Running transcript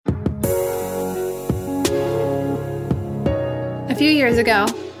few years ago,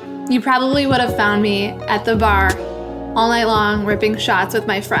 you probably would have found me at the bar all night long ripping shots with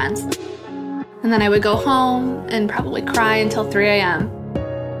my friends. And then I would go home and probably cry until 3 a.m.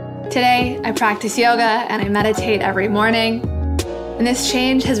 Today, I practice yoga and I meditate every morning, and this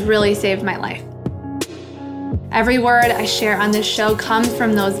change has really saved my life. Every word I share on this show comes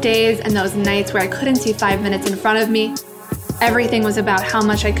from those days and those nights where I couldn't see 5 minutes in front of me. Everything was about how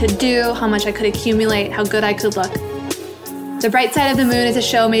much I could do, how much I could accumulate, how good I could look. The Bright Side of the Moon is a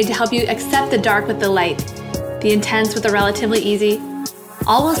show made to help you accept the dark with the light, the intense with the relatively easy,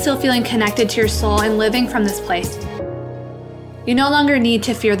 all while still feeling connected to your soul and living from this place. You no longer need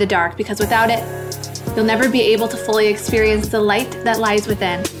to fear the dark, because without it, you'll never be able to fully experience the light that lies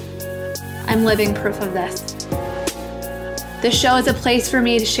within. I'm living proof of this. This show is a place for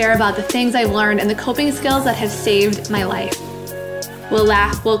me to share about the things I've learned and the coping skills that have saved my life. We'll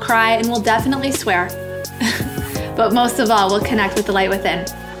laugh, we'll cry, and we'll definitely swear. But most of all, we'll connect with the light within.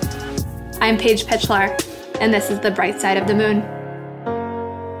 I'm Paige Pitchlar, and this is The Bright Side of the Moon.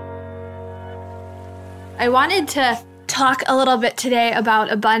 I wanted to talk a little bit today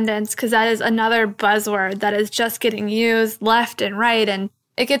about abundance, because that is another buzzword that is just getting used left and right, and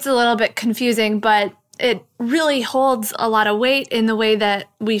it gets a little bit confusing, but it really holds a lot of weight in the way that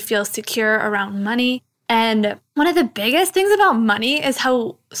we feel secure around money. And one of the biggest things about money is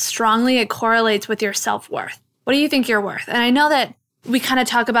how strongly it correlates with your self-worth. What do you think you're worth? And I know that we kind of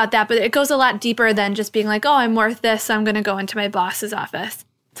talk about that, but it goes a lot deeper than just being like, oh, I'm worth this, so I'm going to go into my boss's office.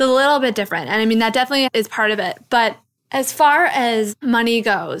 It's a little bit different. And I mean, that definitely is part of it. But as far as money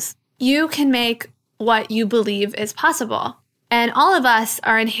goes, you can make what you believe is possible. And all of us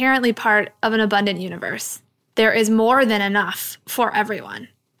are inherently part of an abundant universe. There is more than enough for everyone.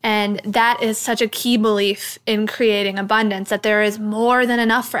 And that is such a key belief in creating abundance, that there is more than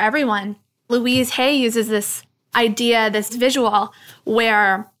enough for everyone. Louise Hay uses this idea, this visual,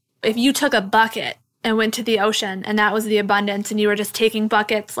 where if you took a bucket and went to the ocean and that was the abundance and you were just taking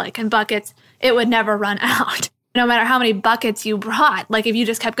buckets, in buckets, it would never run out. No matter how many buckets you brought, if you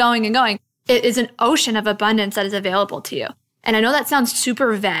just kept going and going, it is an ocean of abundance that is available to you. And I know that sounds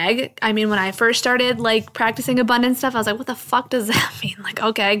super vague. I mean, when I first started practicing abundance stuff, I was like, what the fuck does that mean?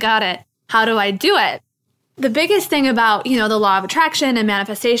 Okay, got it. How do I do it? The biggest thing about, the law of attraction and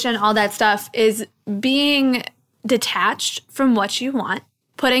manifestation, all that stuff, is being detached from what you want,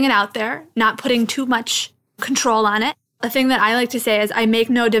 putting it out there, not putting too much control on it. The thing that I like to say is I make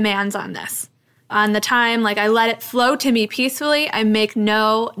no demands on this. On the time, I let it flow to me peacefully, I make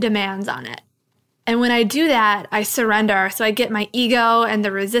no demands on it. And when I do that, I surrender. So I get my ego and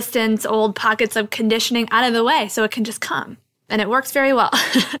the resistance, old pockets of conditioning out of the way so it can just come. And it works very well.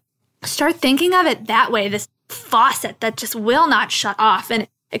 Start thinking of it that way, this faucet that just will not shut off. And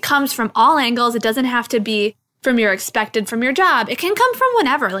it comes from all angles. It doesn't have to be from your job. It can come from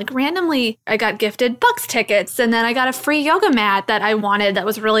whenever. Randomly, I got gifted Bucks tickets, and then I got a free yoga mat that I wanted that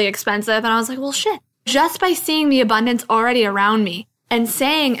was really expensive. And I was like, well, shit. Just by seeing the abundance already around me and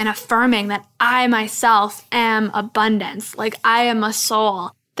saying and affirming that I myself am abundance, I am a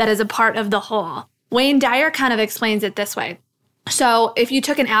soul that is a part of the whole. Wayne Dyer kind of explains it this way. So if you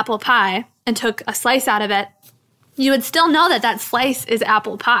took an apple pie and took a slice out of it, you would still know that that slice is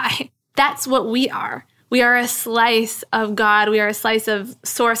apple pie. That's what we are. We are a slice of God. We are a slice of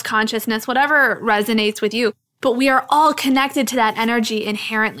source consciousness, whatever resonates with you. But we are all connected to that energy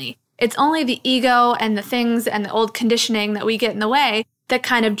inherently. It's only the ego and the things and the old conditioning that we get in the way that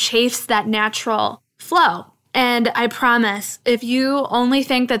kind of chafes that natural flow. And I promise, if you only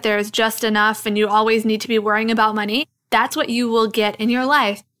think that there's just enough and you always need to be worrying about money, that's what you will get in your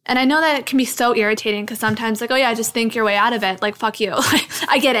life. And I know that it can be so irritating because sometimes oh yeah, just think your way out of it. Fuck you.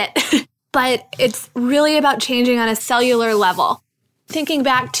 I get it. But it's really about changing on a cellular level. Thinking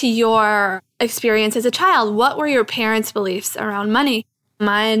back to your experience as a child, what were your parents' beliefs around money?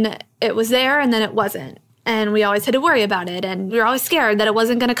 Mine, it was there and then it wasn't. And we always had to worry about it. And we were always scared that it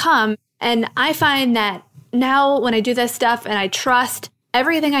wasn't going to come. And I find that now when I do this stuff and I trust,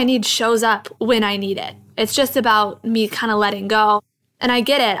 everything I need shows up when I need it. It's just about me kind of letting go. And I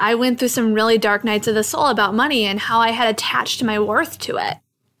get it. I went through some really dark nights of the soul about money and how I had attached my worth to it.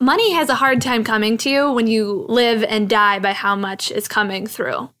 Money has a hard time coming to you when you live and die by how much is coming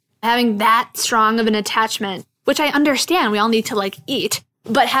through. Having that strong of an attachment, which I understand, we all need to eat,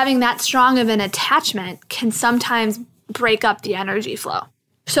 but having that strong of an attachment can sometimes break up the energy flow.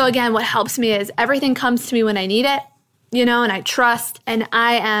 So again, what helps me is everything comes to me when I need it, and I trust, and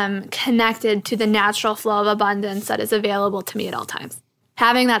I am connected to the natural flow of abundance that is available to me at all times.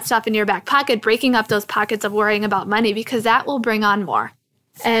 Having that stuff in your back pocket, breaking up those pockets of worrying about money, because that will bring on more.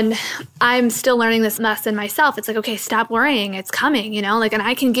 And I'm still learning this lesson myself. It's like, okay, stop worrying. It's coming, and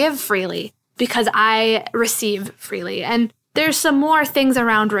I can give freely because I receive freely. And there's some more things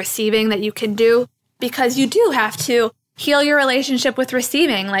around receiving that you can do because you do have to heal your relationship with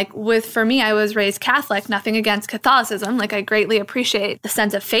receiving. For me, I was raised Catholic, nothing against Catholicism. I greatly appreciate the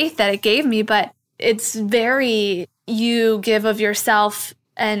sense of faith that it gave me, but it's very, you give of yourself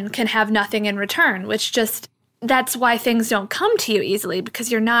and can have nothing in return, that's why things don't come to you easily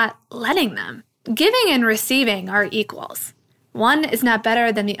because you're not letting them. Giving and receiving are equals. One is not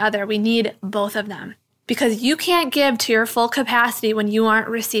better than the other. We need both of them because you can't give to your full capacity when you aren't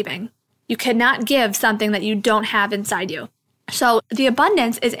receiving. You cannot give something that you don't have inside you. So the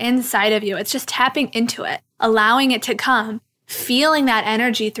abundance is inside of you. It's just tapping into it, allowing it to come, feeling that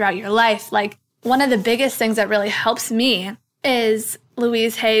energy throughout your life. One of the biggest things that really helps me is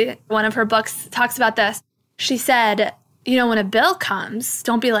Louise Hay, one of her books talks about this. She said, when a bill comes,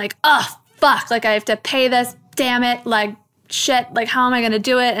 don't be like, oh, fuck, I have to pay this, damn it, shit, how am I going to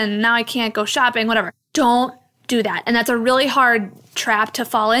do it? And now I can't go shopping, whatever. Don't do that. And that's a really hard trap to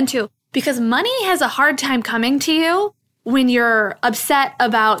fall into because money has a hard time coming to you when you're upset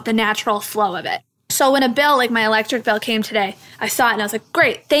about the natural flow of it. So when a bill, my electric bill came today, I saw it and I was like,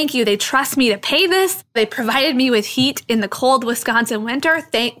 great, thank you. They trust me to pay this. They provided me with heat in the cold Wisconsin winter.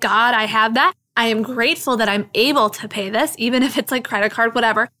 Thank God I have that. I am grateful that I'm able to pay this, even if it's credit card,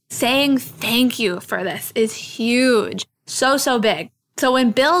 whatever. Saying thank you for this is huge. So big. So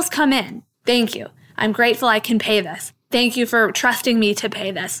when bills come in, thank you. I'm grateful I can pay this. Thank you for trusting me to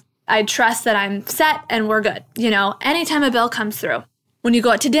pay this. I trust that I'm set and we're good. Anytime a bill comes through, when you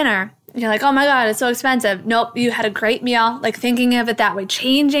go out to dinner, you're like, oh my God, it's so expensive. Nope, you had a great meal. Thinking of it that way,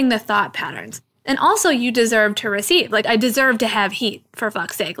 changing the thought patterns. And also you deserve to receive. I deserve to have heat, for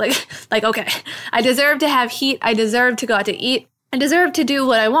fuck's sake. Okay, I deserve to have heat. I deserve to go out to eat. I deserve to do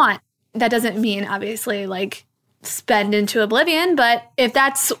what I want. That doesn't mean, obviously, spend into oblivion. But if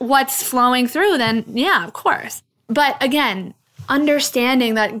that's what's flowing through, then yeah, of course. But again,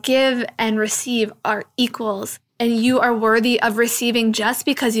 understanding that give and receive are equals. And you are worthy of receiving just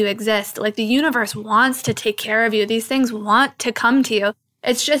because you exist. The universe wants to take care of you. These things want to come to you.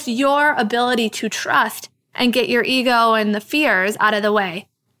 It's just your ability to trust and get your ego and the fears out of the way.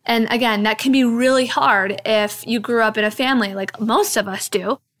 And again, that can be really hard if you grew up in a family, like most of us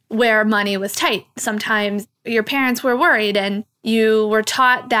do, where money was tight. Sometimes your parents were worried and you were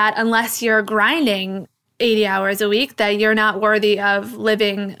taught that unless you're grinding 80 hours a week, that you're not worthy of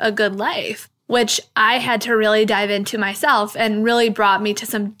living a good life, which I had to really dive into myself and really brought me to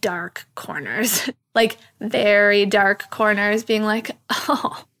some dark corners. Very dark corners, being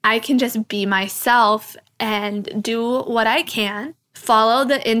oh, I can just be myself and do what I can, follow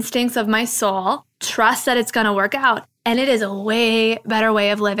the instincts of my soul, trust that it's going to work out. And it is a way better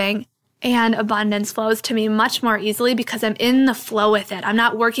way of living. And abundance flows to me much more easily because I'm in the flow with it. I'm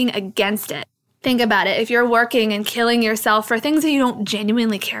not working against it. Think about it. If you're working and killing yourself for things that you don't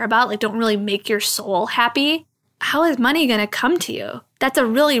genuinely care about, don't really make your soul happy, how is money going to come to you? That's a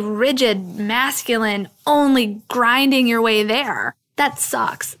really rigid, masculine, only grinding your way there. That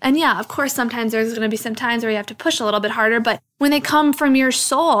sucks. And yeah, of course, sometimes there's going to be some times where you have to push a little bit harder, but when they come from your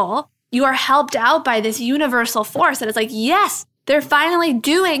soul, you are helped out by this universal force that is yes, they're finally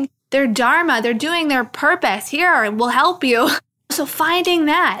doing their dharma. They're doing their purpose. Here, we'll help you. So finding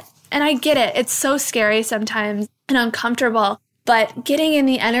that, and I get it. It's so scary sometimes and uncomfortable, but getting in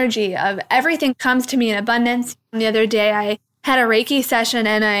the energy of everything comes to me in abundance. The other day, I had a Reiki session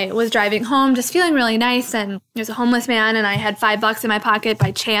and I was driving home just feeling really nice. And there's a homeless man and I had $5 in my pocket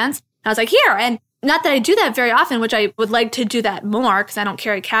by chance. And I was like, here. And not that I do that very often, which I would like to do that more because I don't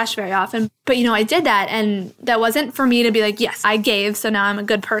carry cash very often. But, I did that. And that wasn't for me to be yes, I gave. So now I'm a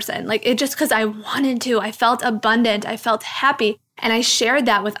good person. It just because I wanted to. I felt abundant. I felt happy. And I shared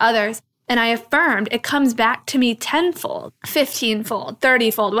that with others. And I affirmed it comes back to me 10-fold, 15-fold,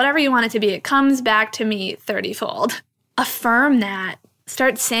 30-fold, whatever you want it to be. It comes back to me 30-fold. Affirm that.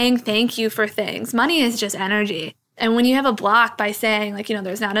 Start saying thank you for things. Money is just energy. And when you have a block by saying,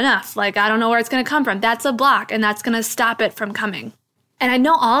 there's not enough, I don't know where it's going to come from, that's a block and that's going to stop it from coming. And I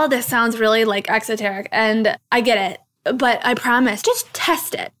know all of this sounds really exoteric and I get it, but I promise, just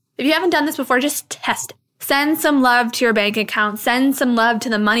test it. If you haven't done this before, just test it. Send some love to your bank account. Send some love to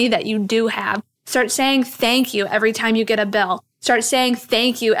the money that you do have. Start saying thank you every time you get a bill. Start saying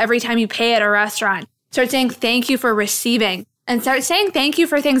thank you every time you pay at a restaurant. Start saying thank you for receiving. And start saying thank you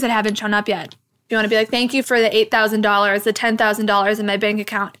for things that haven't shown up yet. You want to be thank you for the $8,000, the $10,000 in my bank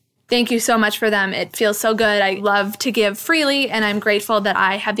account. Thank you so much for them. It feels so good. I love to give freely, and I'm grateful that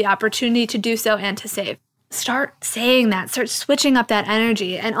I have the opportunity to do so and to save. start saying that, start switching up that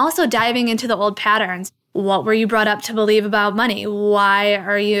energy, and also diving into the old patterns. What were you brought up to believe about money? Why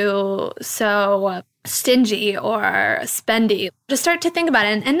are you so stingy or spendy? Just start to think about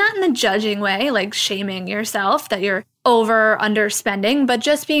it, and not in a judging way, like shaming yourself that you're underspending, but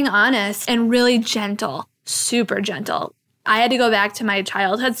just being honest and really gentle, super gentle. I had to go back to my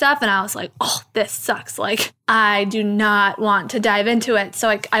childhood stuff and I was like, oh, this sucks. Like, I do not want to dive into it.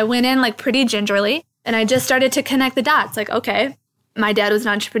 So I went in like pretty gingerly and I just started to connect the dots. Like, okay, my dad was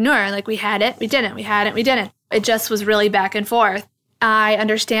an entrepreneur. Like, we had it, we didn't, we had it, we didn't. It just was really back and forth. I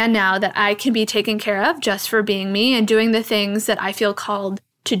understand now that I can be taken care of just for being me and doing the things that I feel called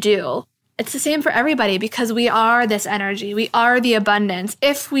to do. It's the same for everybody because we are this energy. We are the abundance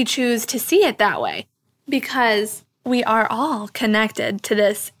if we choose to see it that way, because we are all connected to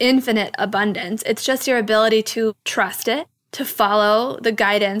this infinite abundance. It's just your ability to trust it, to follow the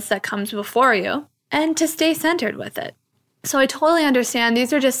guidance that comes before you, and to stay centered with it. So I totally understand.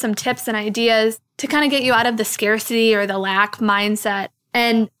 These are just some tips and ideas to kind of get you out of the scarcity or the lack mindset.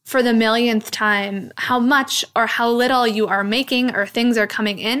 And for the millionth time, how much or how little you are making or things are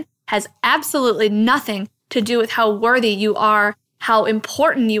coming in has absolutely nothing to do with how worthy you are, how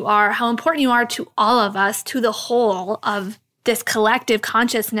important you are to all of us, to the whole of this collective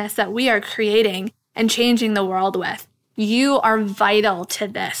consciousness that we are creating and changing the world with. You are vital to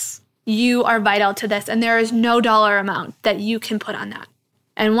this. You are vital to this, and there is no dollar amount that you can put on that.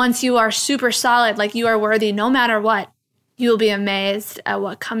 And once you are super solid, like you are worthy no matter what, you'll be amazed at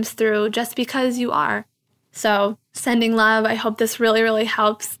what comes through just because you are. So, sending love. I hope this really, really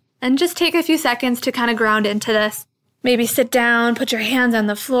helps. And just take a few seconds to kind of ground into this. Maybe sit down, put your hands on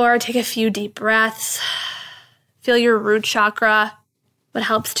the floor, take a few deep breaths. Feel your root chakra. What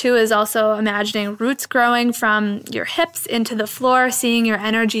helps too is also imagining roots growing from your hips into the floor, seeing your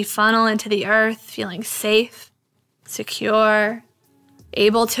energy funnel into the earth, feeling safe, secure,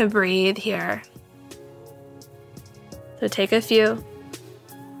 able to breathe here. So take a few.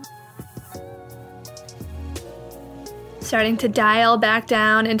 Starting to dial back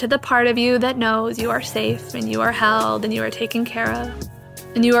down into the part of you that knows you are safe and you are held and you are taken care of.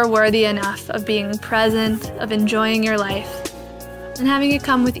 And you are worthy enough of being present, of enjoying your life, and having it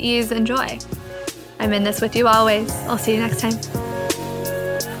come with ease and joy. I'm in this with you always. I'll see you next time.